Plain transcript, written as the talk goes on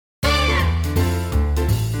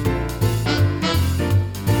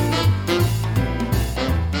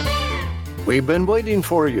We've been waiting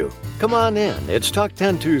for you. Come on in. It's Talk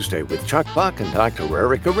 10 Tuesday with Chuck Buck and Dr.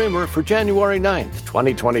 Erica Remer for January 9th,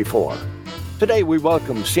 2024. Today we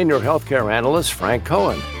welcome Senior Healthcare Analyst Frank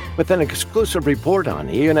Cohen with an exclusive report on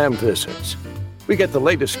E&M visits. We get the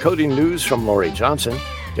latest coding news from Laurie Johnson.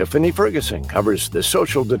 Tiffany Ferguson covers the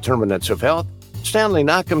social determinants of health. Stanley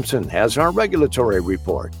Nachimson has our regulatory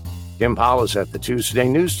report. Tim Powell is at the Tuesday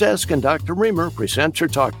News Desk, and Dr. Remer presents her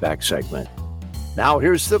TalkBack segment. Now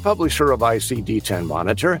here's the publisher of ICD-10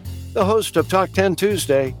 Monitor, the host of Talk 10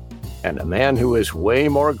 Tuesday, and a man who is way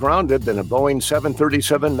more grounded than a Boeing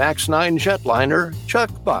 737 MAX 9 jetliner, Chuck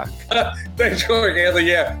Buck. Thanks, Anthony.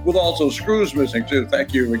 Yeah, with also screws missing, too.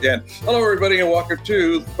 Thank you again. Hello, everybody, and welcome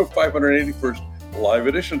to the 581st live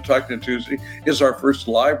edition of Talk 10 Tuesday. Is our first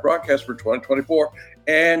live broadcast for 2024.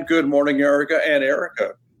 And good morning, Erica. And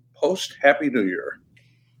Erica, Happy New Year.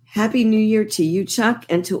 Happy New Year to you, Chuck,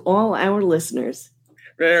 and to all our listeners.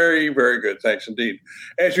 Very, very good. Thanks indeed.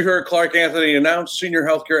 As you heard Clark Anthony announce, Senior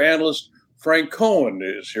Healthcare Analyst Frank Cohen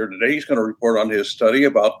is here today. He's going to report on his study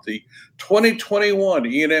about the 2021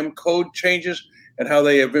 E&M code changes and how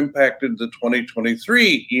they have impacted the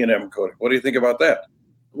 2023 E&M coding. What do you think about that?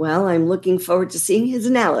 Well, I'm looking forward to seeing his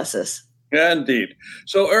analysis. Yeah, indeed.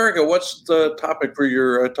 So, Erica, what's the topic for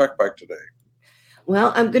your talkback today?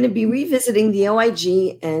 Well, I'm going to be revisiting the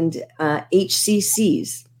OIG and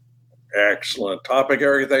HCCs. Excellent topic,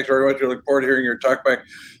 Erica. Thanks very much. We look forward to hearing your talkback.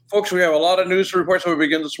 Folks, we have a lot of news to report, so we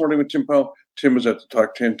begin this morning with Tim Powell. Tim is at the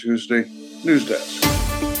Talk 10 Tuesday News Desk.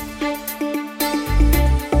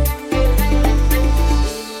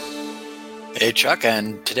 Hey, Chuck,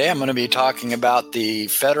 and today I'm going to be talking about the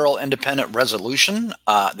Federal Independent Resolution,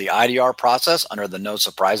 the IDR process under the No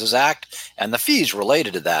Surprises Act, and the fees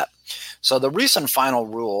related to that. So the recent final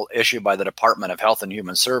rule issued by the Department of Health and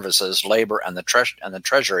Human Services, Labor, and the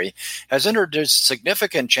Treasury has introduced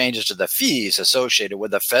significant changes to the fees associated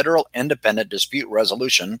with the Federal Independent Dispute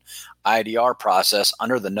Resolution, IDR process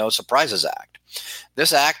under the No Surprises Act.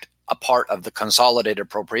 This act, a part of the Consolidated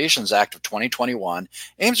Appropriations Act of 2021,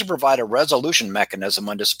 aims to provide a resolution mechanism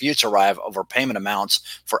when disputes arise over payment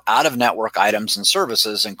amounts for out-of-network items and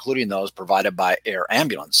services, including those provided by air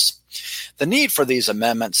ambulance. The need for these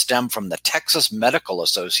amendments stem from the Texas Medical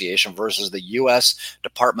Association versus the U.S.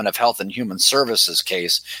 Department of Health and Human Services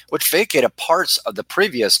case, which vacated parts of the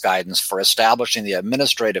previous guidance for establishing the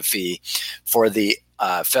administrative fee for the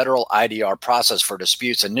federal IDR process for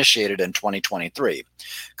disputes initiated in 2023.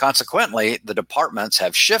 Consequently, the departments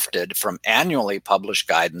have shifted from annually published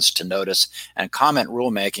guidance to notice and comment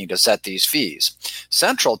rulemaking to set these fees.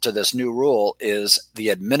 Central to this new rule is the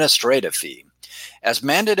administrative fee. As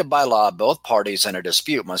mandated by law, both parties in a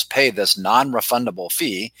dispute must pay this non-refundable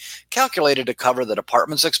fee, calculated to cover the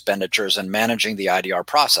department's expenditures in managing the IDR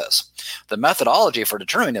process. The methodology for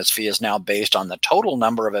determining this fee is now based on the total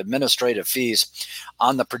number of administrative fees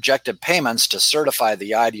on the projected payments to certify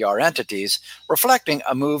the IDR entities, reflecting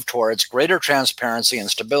a move towards greater transparency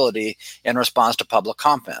and stability in response to public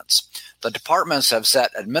comments. The departments have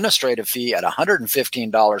set administrative fee at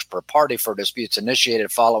 $115 per party for disputes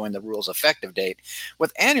initiated following the rule's effective date,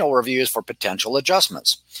 with annual reviews for potential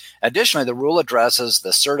adjustments. Additionally, the rule addresses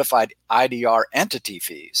the certified IDR entity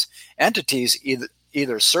fees. Entities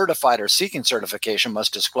either certified or seeking certification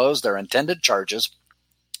must disclose their intended charges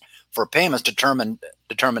for payments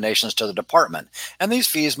determinations to the department, and these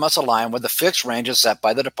fees must align with the fixed ranges set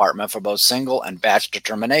by the department for both single and batch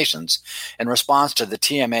determinations. In response to the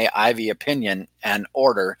TMA IV opinion and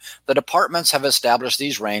order, the departments have established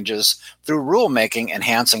these ranges through rulemaking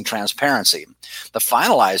enhancing transparency. The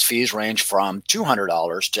finalized fees range from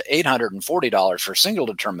 $200 to $840 for single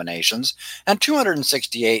determinations and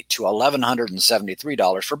 $268 to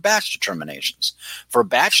 $1,173 for batch determinations. For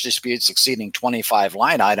batch disputes exceeding 25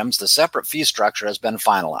 line items, the separate fee structure has been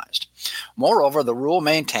finalized. Moreover, the rule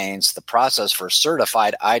maintains the process for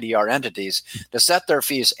certified IDR entities to set their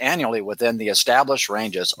fees annually within the established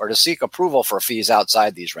ranges or to seek approval for fees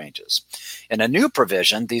outside these ranges. In a new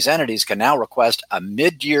provision, these entities can now request a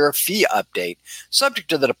mid-year fee update subject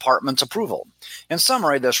to the department's approval. In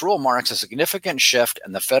summary, this rule marks a significant shift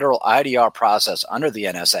in the federal IDR process under the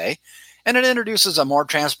NSA, and it introduces a more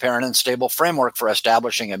transparent and stable framework for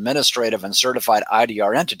establishing administrative and certified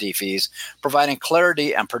IDR entity fees, providing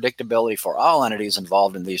clarity and predictability for all entities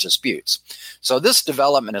involved in these disputes. So this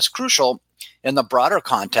development is crucial in the broader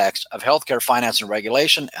context of healthcare finance and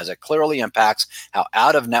regulation, as it clearly impacts how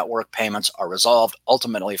out-of-network payments are resolved,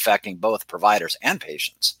 ultimately affecting both providers and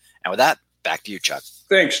patients. And with that, back to you, Chuck.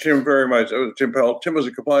 Thanks, Tim, very much. That was Tim Powell. Tim is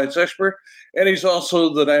a compliance expert, and he's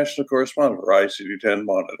also the national correspondent for ICD-10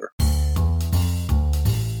 Monitor.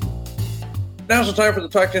 Now's the time for the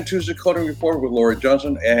Talk 10 Tuesday Coding Report with Laurie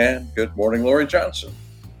Johnson. And good morning, Laurie Johnson.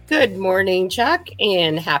 Good morning, Chuck,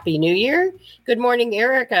 and Happy New Year. Good morning,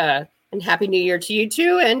 Erica, and Happy New Year to you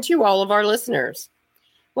too and to all of our listeners.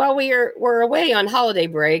 While we're away on holiday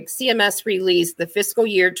break, CMS released the fiscal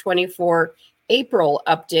year 24 April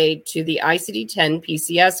update to the ICD-10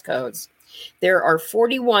 PCS codes. There are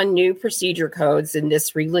 41 new procedure codes in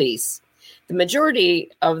this release. The majority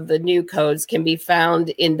of the new codes can be found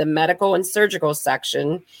in the medical and surgical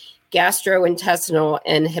section, gastrointestinal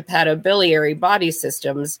and hepatobiliary body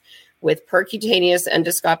systems with percutaneous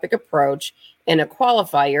endoscopic approach and a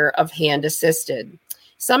qualifier of hand-assisted.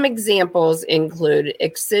 Some examples include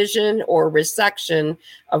excision or resection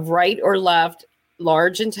of right or left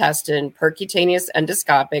large intestine, percutaneous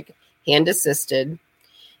endoscopic, hand-assisted,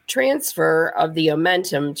 transfer of the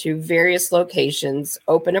omentum to various locations,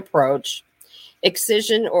 open approach,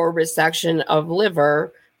 excision or resection of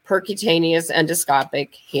liver, percutaneous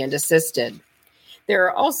endoscopic, hand-assisted. There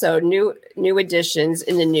are also new additions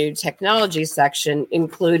in the new technology section,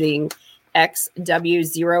 including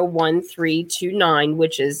XW01329,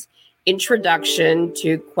 which is introduction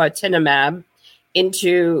to quatinimab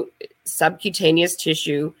into subcutaneous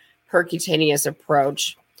tissue, percutaneous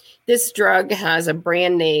approach. This drug has a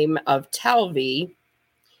brand name of Talvi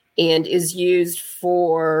and is used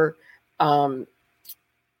for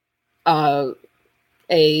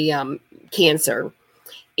cancer.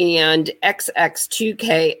 And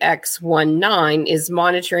XX2KX19 is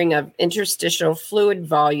monitoring of interstitial fluid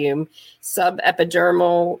volume,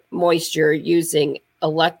 subepidermal moisture using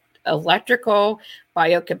electrical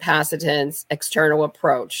biocapacitance external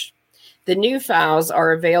approach. The new files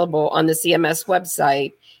are available on the CMS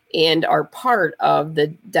website and are part of the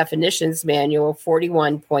definitions manual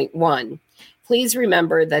 41.1. Please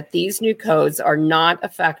remember that these new codes are not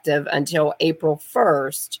effective until April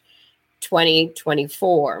 1st,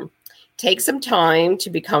 2024. Take some time to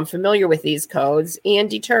become familiar with these codes and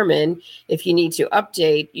determine if you need to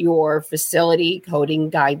update your facility coding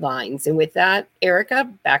guidelines. And with that, Erica,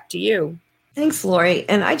 back to you. Thanks, Laurie.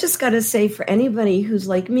 And I just got to say, for anybody who's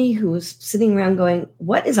like me, who's sitting around going,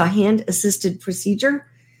 what is a hand-assisted procedure?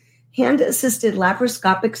 Hand-assisted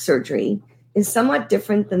laparoscopic surgery is somewhat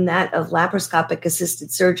different than that of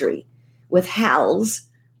laparoscopic-assisted surgery. With HALS,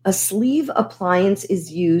 a sleeve appliance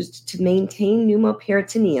is used to maintain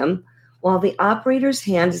pneumoperitoneum while the operator's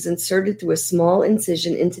hand is inserted through a small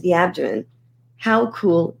incision into the abdomen. How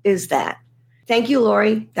cool is that? Thank you,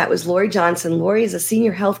 Laurie. That was Laurie Johnson. Laurie is a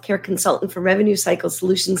senior healthcare consultant for Revenue Cycle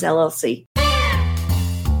Solutions, LLC.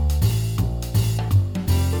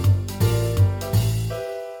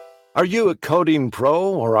 Are you a coding pro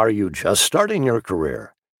or are you just starting your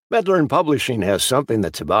career? Medlearn Publishing has something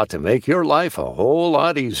that's about to make your life a whole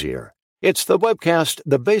lot easier. It's the webcast,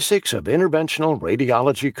 The Basics of Interventional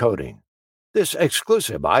Radiology Coding. This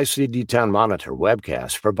exclusive ICD-10 Monitor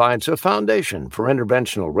webcast provides a foundation for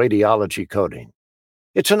interventional radiology coding.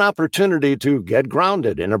 It's an opportunity to get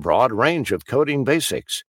grounded in a broad range of coding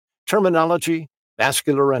basics, terminology,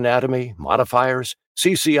 vascular anatomy, modifiers,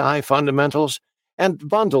 CCI fundamentals, and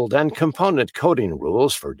bundled and component coding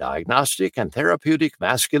rules for diagnostic and therapeutic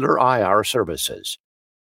vascular IR services.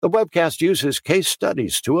 The webcast uses case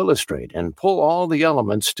studies to illustrate and pull all the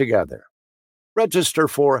elements together. Register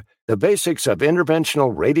for The Basics of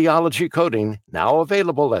Interventional Radiology Coding, now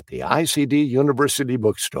available at the ICD University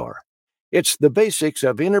Bookstore. It's The Basics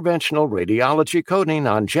of Interventional Radiology Coding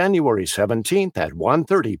on January 17th at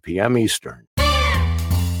 1:30 p.m. Eastern.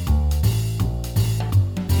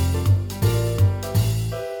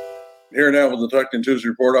 Here now with the Talk 10 Tuesday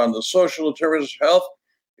report on the social determinants of health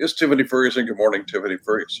is Tiffany Ferguson. Good morning, Tiffany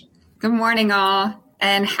Ferguson. Good morning, all,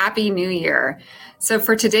 and Happy New Year. So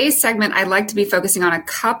for today's segment, I'd like to be focusing on a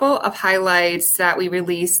couple of highlights that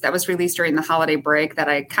was released during the holiday break that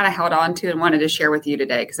I kind of held on to and wanted to share with you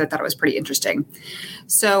today because I thought it was pretty interesting.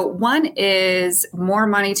 So one is more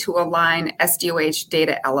money to align SDoH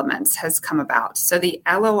data elements has come about. So the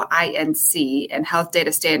LOINC and Health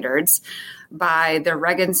Data Standards by the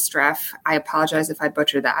Regenstreff, I apologize if I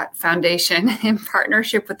butcher that, Foundation in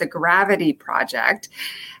partnership with the Gravity Project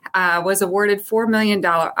was awarded a $4 million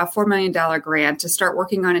grant to start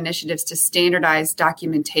working on initiatives to standardize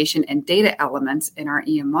documentation and data elements in our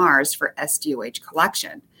EMRs for SDoH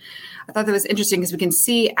collection. I thought that was interesting because we can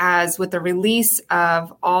see as with the release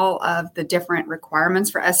of all of the different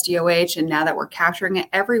requirements for SDoH, and now that we're capturing it,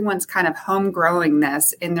 everyone's kind of home growing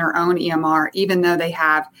this in their own EMR, even though they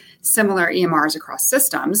have similar EMRs across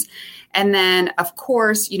systems. And then, of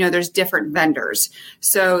course, there's different vendors.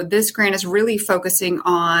 So this grant is really focusing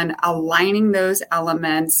on aligning those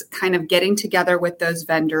elements, kind of getting together with those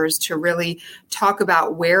vendors to really talk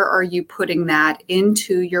about where are you putting that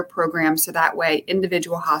into your program, so that way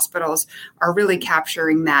individual hospitals are really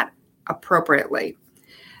capturing that appropriately.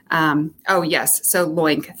 Oh, yes. So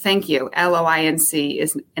LOINC, thank you. LOINC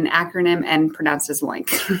is an acronym and pronounced as LOINC.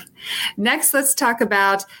 Next, let's talk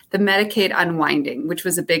about the Medicaid unwinding, which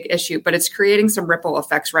was a big issue, but it's creating some ripple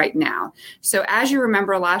effects right now. So as you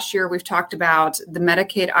remember, last year, we've talked about the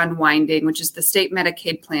Medicaid unwinding, which is the state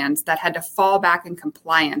Medicaid plans that had to fall back in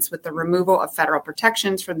compliance with the removal of federal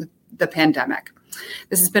protections from the pandemic.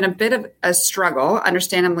 This has been a bit of a struggle,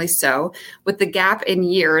 understandably so, with the gap in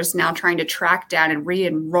years now trying to track down and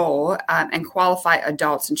re-enroll and qualify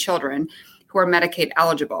adults and children who are Medicaid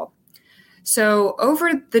eligible. So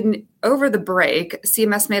over the break,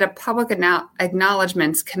 CMS made a public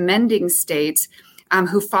acknowledgments commending states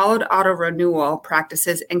who followed auto-renewal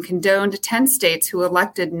practices and condoned 10 states who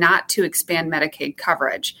elected not to expand Medicaid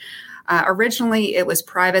coverage. Originally, it was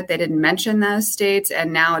private. They didn't mention those states,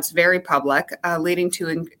 and now it's very public, leading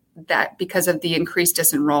to that because of the increased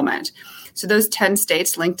disenrollment. So those 10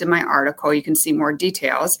 states linked in my article, you can see more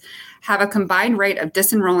details, have a combined rate of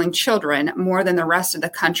disenrolling children more than the rest of the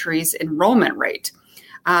country's enrollment rate.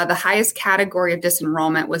 The highest category of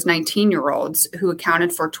disenrollment was 19-year-olds, who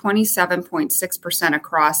accounted for 27.6%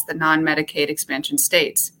 across the non-Medicaid expansion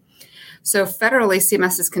states. So federally,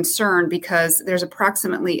 CMS is concerned because there's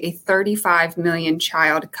approximately a 35 million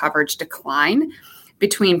child coverage decline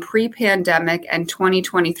between pre-pandemic and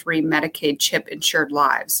 2023 Medicaid CHIP insured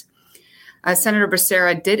lives. Senator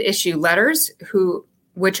Becerra did issue letters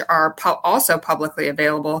which are also publicly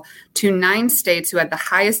available to 9 states who had the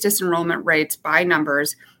highest disenrollment rates by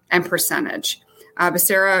numbers and percentage.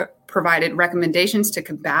 Becerra provided recommendations to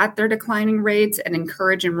combat their declining rates and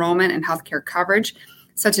encourage enrollment and healthcare coverage,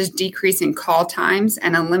 such as decreasing call times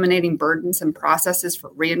and eliminating burdens and processes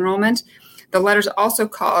for re-enrollment. The letters also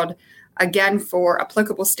called, again, for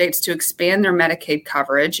applicable states to expand their Medicaid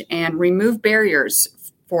coverage and remove barriers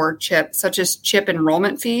for CHIP, such as CHIP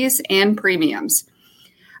enrollment fees and premiums.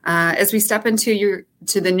 As we step into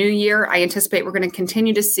the new year, I anticipate we're going to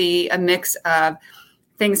continue to see a mix of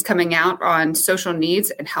things coming out on social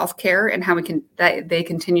needs and healthcare and how they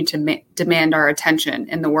continue to demand our attention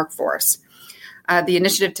in the workforce. The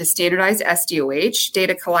initiative to standardize SDoH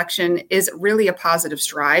data collection is really a positive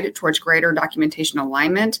stride towards greater documentation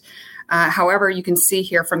alignment. However, you can see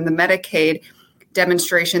here from the Medicaid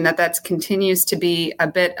demonstration that continues to be a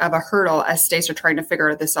bit of a hurdle as states are trying to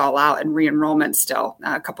figure this all out and re-enrollment still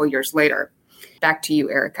a couple of years later. Back to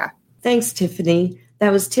you, Erica. Thanks, Tiffany.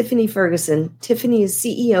 That was Tiffany Ferguson. Tiffany is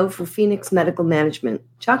CEO for Phoenix Medical Management.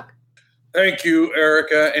 Chuck? Thank you,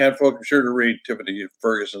 Erica. And folks, be sure to read Tiffany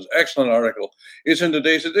Ferguson's excellent article. It's in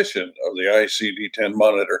today's edition of the ICD-10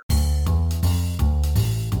 Monitor.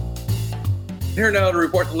 Here now to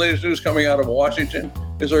report the latest news coming out of Washington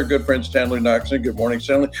is our good friend Stanley Nachimson. Good morning,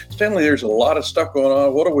 Stanley. Stanley, there's a lot of stuff going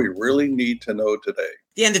on. What do we really need to know today?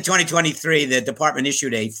 At the end of 2023, the department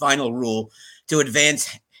issued a final rule to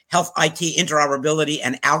advance health IT interoperability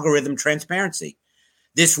and algorithm transparency.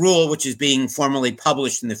 This rule, which is being formally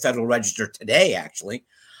published in the Federal Register today, actually,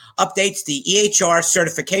 updates the EHR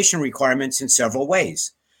certification requirements in several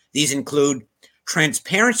ways. These include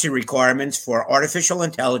transparency requirements for artificial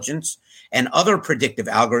intelligence and other predictive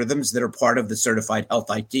algorithms that are part of the certified health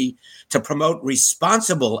IT to promote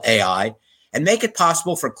responsible AI and make it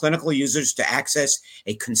possible for clinical users to access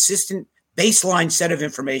a consistent baseline set of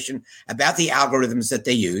information about the algorithms that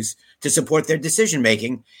they use to support their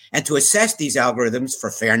decision-making and to assess these algorithms for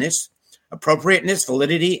fairness, appropriateness,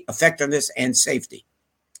 validity, effectiveness, and safety.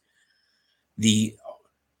 The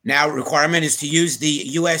now requirement is to use the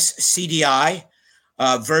US CDI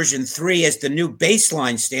version 3 as the new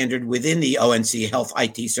baseline standard within the ONC Health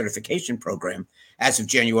IT certification program as of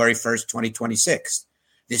January 1st, 2026.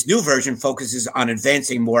 This new version focuses on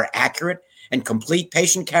advancing more accurate and complete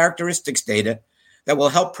patient characteristics data that will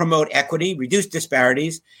help promote equity, reduce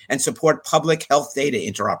disparities, and support public health data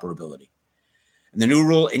interoperability. And the new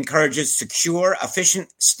rule encourages secure, efficient,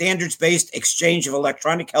 standards-based exchange of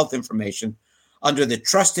electronic health information under the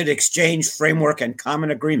Trusted Exchange Framework and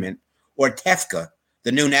Common Agreement, or TEFCA,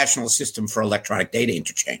 the new National System for Electronic Data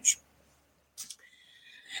Interchange.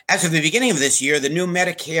 As of the beginning of this year, the new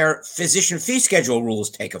Medicare physician fee schedule rules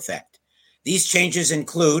take effect. These changes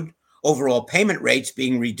include overall payment rates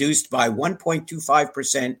being reduced by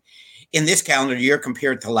 1.25% in this calendar year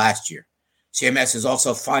compared to last year. CMS is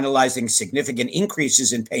also finalizing significant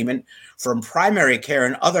increases in payment from primary care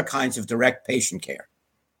and other kinds of direct patient care.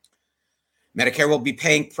 Medicare will be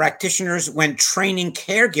paying practitioners when training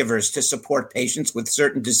caregivers to support patients with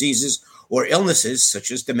certain diseases or illnesses,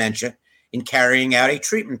 such as dementia, in carrying out a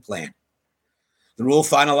treatment plan. The rule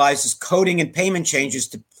finalizes coding and payment changes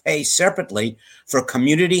to pay separately for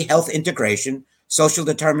community health integration, social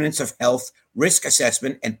determinants of health, risk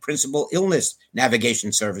assessment, and principal illness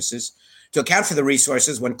navigation services to account for the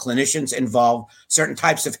resources when clinicians involve certain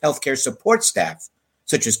types of healthcare support staff,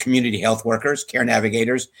 such as community health workers, care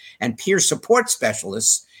navigators, and peer support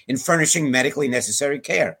specialists in furnishing medically necessary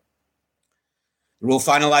care. The rule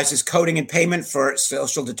finalizes coding and payment for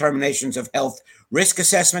social determinations of health risk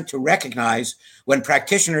assessment to recognize when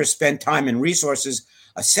practitioners spend time and resources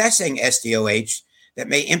assessing SDoH that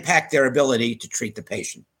may impact their ability to treat the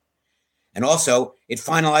patient. And also, it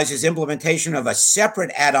finalizes implementation of a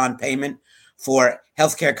separate add-on payment for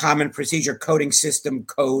Healthcare Common Procedure Coding System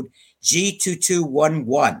Code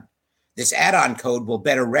G2211. This add-on code will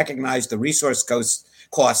better recognize the resource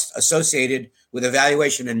costs associated with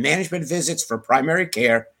evaluation and management visits for primary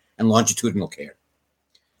care and longitudinal care.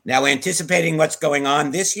 Now, anticipating what's going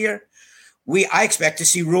on this year, I expect to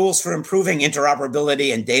see rules for improving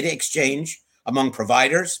interoperability and data exchange among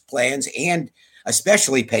providers, plans, and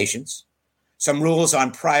especially patients, some rules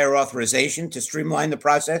on prior authorization to streamline the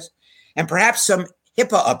process, and perhaps some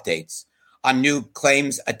HIPAA updates on new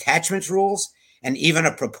claims attachments rules, and even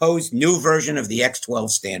a proposed new version of the X12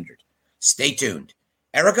 standard. Stay tuned.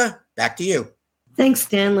 Erica, back to you. Thanks,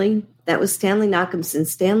 Stanley. That was Stanley Nachimson.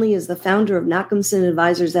 Stanley is the founder of Nachimson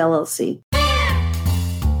Advisors, LLC.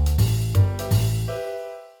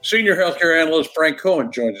 Senior healthcare analyst Frank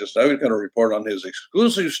Cohen joins us now. He's going to report on his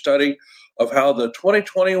exclusive study of how the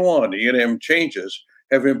 2021 E&M changes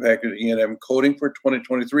have impacted E&M coding for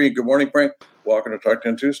 2023. Good morning, Frank. Welcome to Talk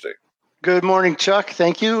 10 Tuesday. Good morning, Chuck.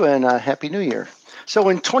 Thank you, and Happy New Year. So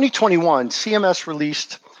in 2021, CMS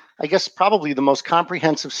released, I guess, probably the most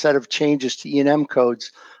comprehensive set of changes to E&M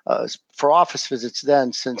codes for office visits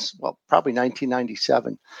then since, well, probably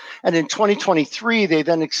 1997. And in 2023, they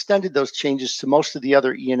then extended those changes to most of the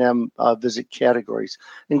other E&M visit categories,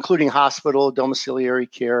 including hospital, domiciliary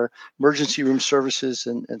care, emergency room services,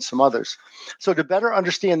 and some others. So to better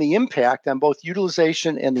understand the impact on both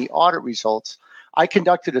utilization and the audit results, I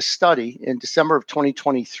conducted a study in December of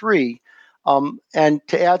 2023. And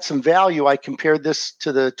to add some value, I compared this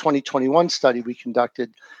to the 2021 study we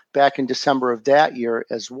conducted back in December of that year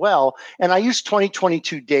as well. And I used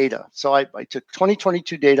 2022 data. So I took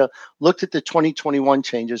 2022 data, looked at the 2021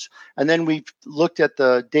 changes, and then we've looked at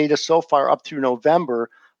the data so far up through November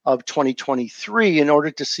of 2023 in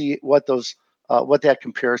order to see what that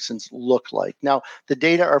comparisons look like. Now, the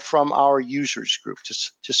data are from our users group,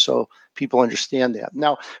 just so people understand that.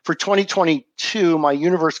 Now, for 2022, my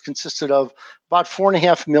universe consisted of about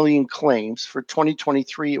 4.5 million claims. For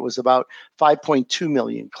 2023, it was about 5.2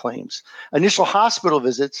 million claims. Initial hospital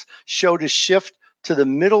visits showed a shift to the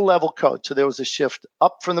middle level code. So there was a shift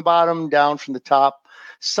up from the bottom, down from the top.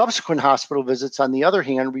 Subsequent hospital visits, on the other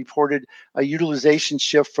hand, reported a utilization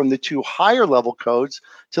shift from the two higher level codes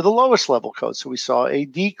to the lowest level code. So we saw a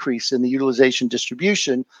decrease in the utilization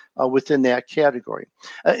distribution within that category.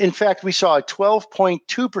 In fact, we saw a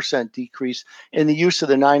 12.2% decrease in the use of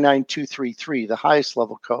the 99233, the highest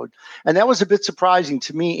level code. And that was a bit surprising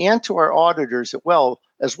to me and to our auditors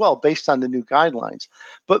as well, based on the new guidelines.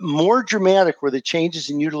 But more dramatic were the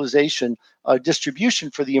changes in utilization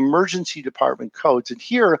distribution for the emergency department codes. And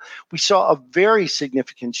here we saw a very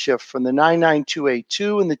significant shift from the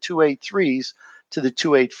 99282 and the 283s to the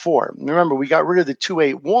 284. And remember, we got rid of the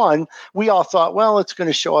 281. We all thought, well, it's going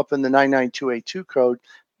to show up in the 99282 code.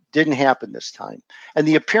 Didn't happen this time. And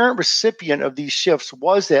the apparent recipient of these shifts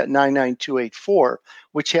was that 99284,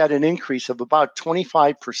 which had an increase of about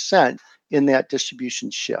 25% in that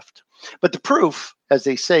distribution shift. But the proof, as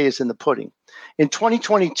they say, is in the pudding. In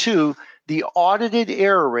 2022, the audited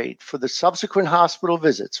error rate for the subsequent hospital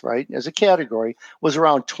visits, right, as a category, was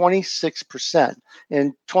around 26%.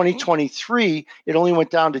 In 2023, it only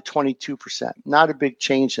went down to 22%. Not a big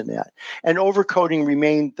change in that. And overcoding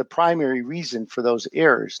remained the primary reason for those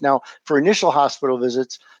errors. Now, for initial hospital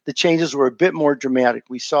visits, the changes were a bit more dramatic.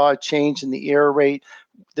 We saw a change in the error rate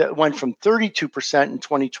that went from 32% in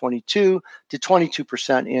 2022 to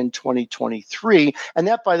 22% in 2023. And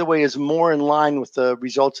that, by the way, is more in line with the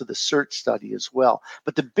results of the CERT study as well.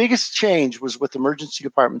 But the biggest change was with emergency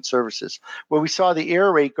department services, where we saw the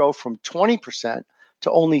error rate go from 20%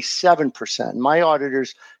 to only 7%. My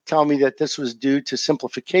auditors tell me that this was due to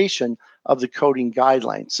simplification of the coding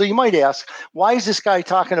guidelines. So you might ask, why is this guy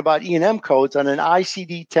talking about E&M codes on an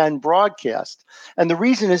ICD-10 broadcast? And the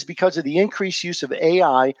reason is because of the increased use of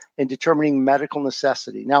AI in determining medical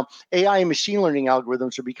necessity. Now, AI and machine learning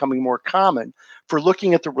algorithms are becoming more common for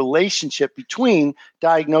looking at the relationship between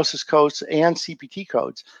diagnosis codes and CPT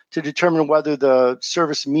codes to determine whether the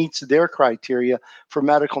service meets their criteria for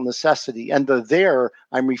medical necessity. And the "there"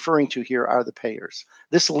 I'm referring to here are the payers.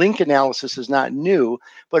 This link analysis is not new,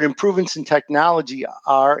 but improvements in technology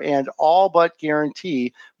are and all but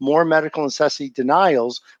guarantee more medical necessity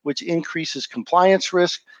denials, which increases compliance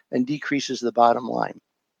risk and decreases the bottom line.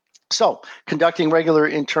 So, conducting regular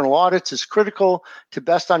internal audits is critical to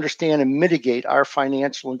best understand and mitigate our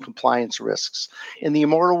financial and compliance risks. In the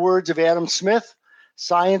immortal words of Adam Smith,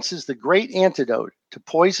 science is the great antidote to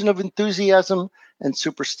poison of enthusiasm and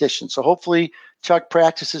superstition. So hopefully Chuck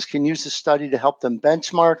practices can use this study to help them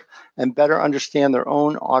benchmark and better understand their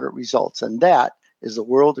own audit results. And that is the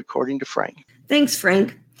world according to Frank. Thanks,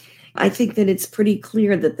 Frank. I think that it's pretty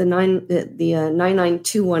clear that the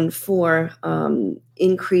 99214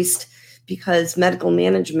 increased because medical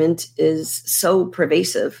management is so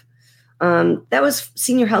pervasive. That was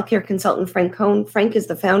senior healthcare consultant Frank Cohen. Frank is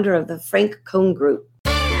the founder of the Frank Cohen Group.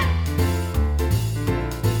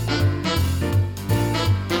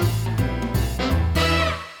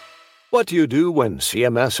 What do you do when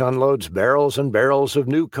CMS unloads barrels and barrels of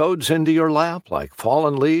new codes into your lap like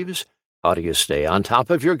fallen leaves? How do you stay on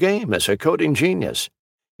top of your game as a coding genius?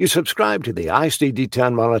 You subscribe to the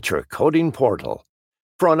ICD-10 Monitor Coding Portal.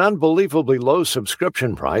 For an unbelievably low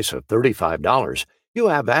subscription price of $35, you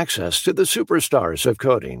have access to the superstars of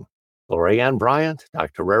coding, Lori Ann Bryant,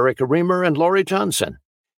 Dr. Erica Remer, and Laurie Johnson.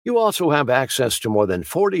 You also have access to more than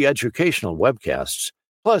 40 educational webcasts.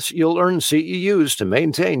 Plus, you'll earn CEUs to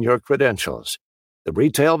maintain your credentials. The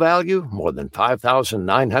retail value, more than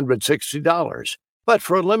 $5,960. But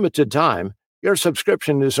for a limited time, your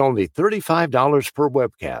subscription is only $35 per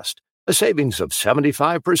webcast, a savings of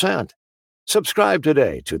 75%. Subscribe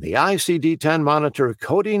today to the ICD-10 Monitor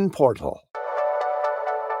Coding Portal.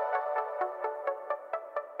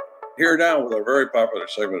 Here now with a very popular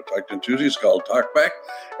segment of Tech Tuesdays called TalkBack,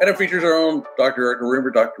 and it features our own Dr. Erica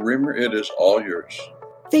Remer. Dr. Remer, it is all yours.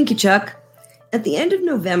 Thank you, Chuck. At the end of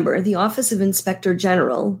November, the Office of Inspector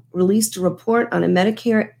General released a report on a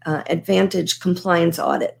Medicare Advantage compliance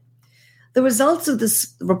audit. The results of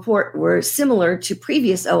this report were similar to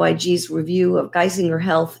previous OIG's review of Geisinger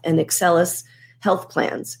Health and Excelis health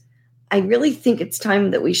plans. I really think it's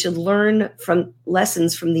time that we should learn from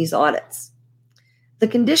lessons from these audits. The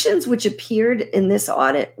conditions which appeared in this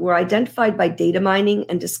audit were identified by data mining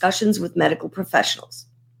and discussions with medical professionals.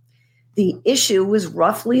 The issue was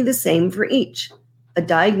roughly the same for each. A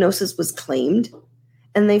diagnosis was claimed,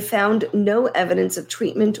 and they found no evidence of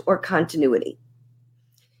treatment or continuity.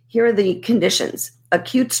 Here are the conditions.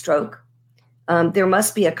 Acute stroke. There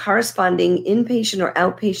must be a corresponding inpatient or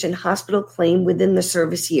outpatient hospital claim within the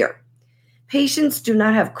service year. Patients do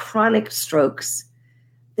not have chronic strokes.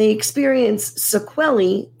 They experience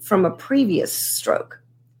sequelae from a previous stroke,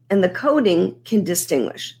 and the coding can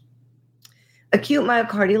distinguish. Acute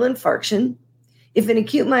myocardial infarction. If an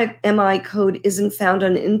acute MI code isn't found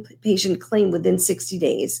on an inpatient claim within 60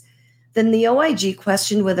 days, then the OIG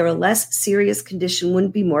questioned whether a less serious condition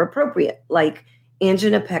wouldn't be more appropriate, like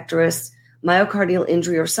angina pectoris, myocardial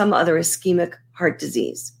injury, or some other ischemic heart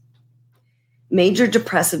disease. Major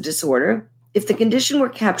depressive disorder. If the condition were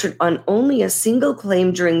captured on only a single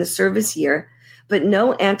claim during the service year, but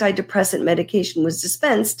no antidepressant medication was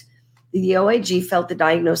dispensed, the OIG felt the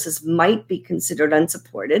diagnosis might be considered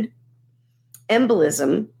unsupported.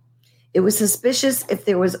 Embolism. It was suspicious if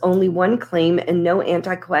there was only one claim and no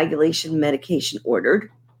anticoagulation medication ordered.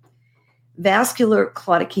 Vascular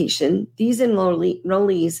claudication. These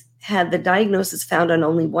enrollees had the diagnosis found on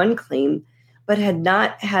only one claim, but had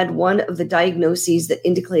not had one of the diagnoses that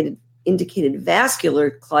indicated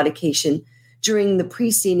vascular claudication during the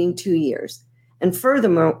preceding 2 years. And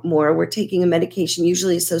furthermore, were taking a medication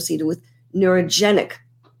usually associated with neurogenic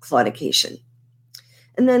claudication.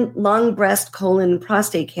 And then lung, breast, colon, and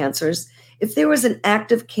prostate cancers. If there was an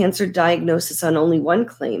active cancer diagnosis on only one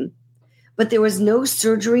claim, but there was no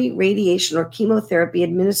surgery, radiation, or chemotherapy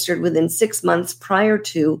administered within 6 months prior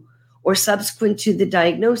to or subsequent to the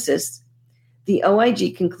diagnosis, the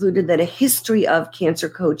OIG concluded that a history of cancer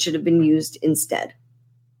code should have been used instead.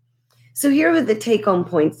 So here are the take-home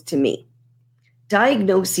points to me.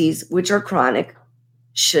 Diagnoses which are chronic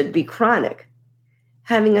should be chronic.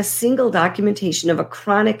 Having a single documentation of a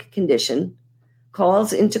chronic condition,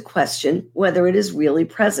 calls into question whether it is really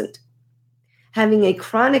present. Having a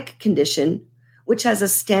chronic condition, which has a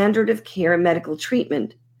standard of care medical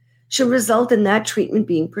treatment, should result in that treatment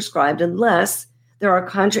being prescribed unless there are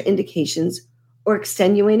contraindications or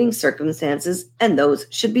extenuating circumstances, and those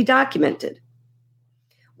should be documented.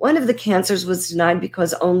 One of the cancers was denied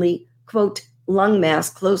because only, quote, lung mass,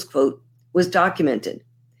 close quote, was documented.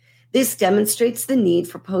 This demonstrates the need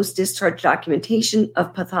for post-discharge documentation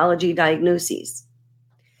of pathology diagnoses.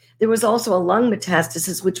 There was also a lung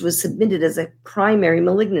metastasis which was submitted as a primary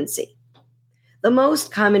malignancy. The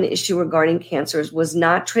most common issue regarding cancers was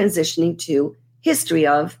not transitioning to history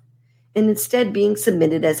of, and instead being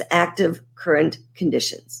submitted as active current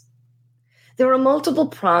conditions. There are multiple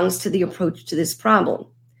prongs to the approach to this problem.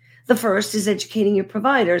 The first is educating your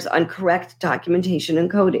providers on correct documentation and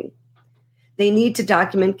coding. They need to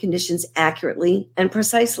document conditions accurately and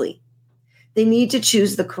precisely. They need to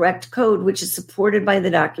choose the correct code, which is supported by the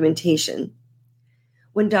documentation.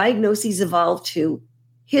 When diagnoses evolve to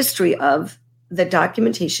history of, the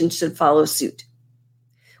documentation should follow suit.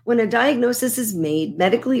 When a diagnosis is made,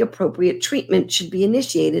 medically appropriate treatment should be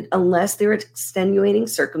initiated unless there are extenuating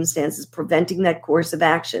circumstances preventing that course of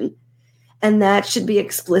action, and that should be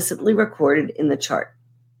explicitly recorded in the chart.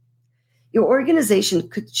 Your organization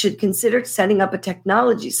should consider setting up a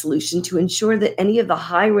technology solution to ensure that any of the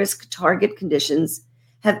high-risk target conditions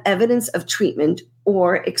have evidence of treatment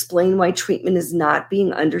or explain why treatment is not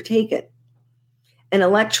being undertaken. An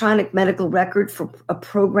electronic medical record for a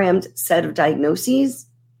programmed set of diagnoses,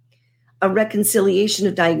 a reconciliation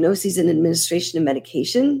of diagnoses and administration of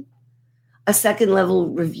medication, a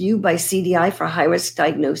second-level review by CDI for high-risk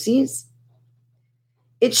diagnoses.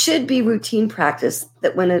 It should be routine practice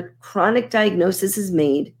that when a chronic diagnosis is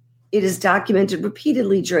made, it is documented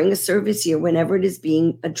repeatedly during a service year whenever it is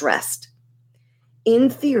being addressed.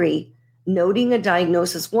 In theory, noting a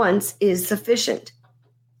diagnosis once is sufficient.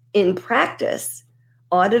 In practice,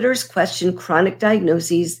 auditors question chronic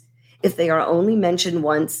diagnoses if they are only mentioned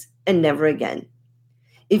once and never again.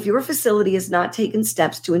 If your facility has not taken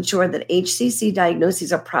steps to ensure that HCC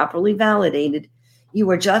diagnoses are properly validated, you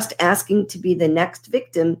are just asking to be the next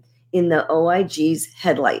victim in the OIG's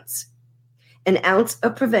headlights. An ounce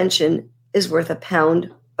of prevention is worth a pound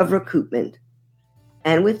of recoupment.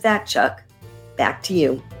 And with that, Chuck, back to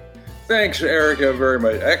you. Thanks, Erica, very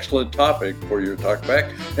much. Excellent topic for your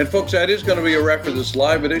TalkBack. And folks, that is going to be a wrap for this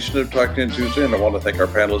live edition of Talk 10 Tuesday. And I want to thank our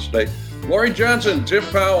panelists today. Laurie Johnson, Tim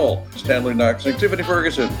Powell, Stanley Nachimson, Tiffany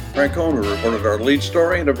Ferguson, Frank Cohen, who reported our lead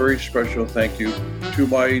story, and a very special thank you to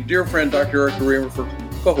my dear friend, Dr. Erica Remer, for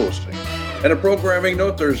co-hosting. And a programming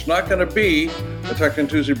note, there's not going to be a Talk 10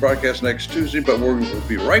 Tuesday broadcast next Tuesday, but we'll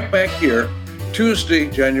be right back here Tuesday,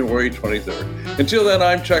 January 23rd. Until then,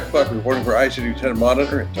 I'm Chuck Buck, reporting for ICD-10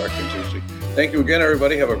 Monitor and Talk 10 Tuesday. Thank you again,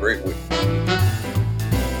 everybody. Have a great week.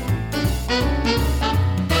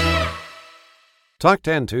 Talk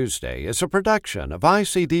 10 Tuesday is a production of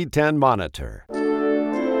ICD-10 Monitor.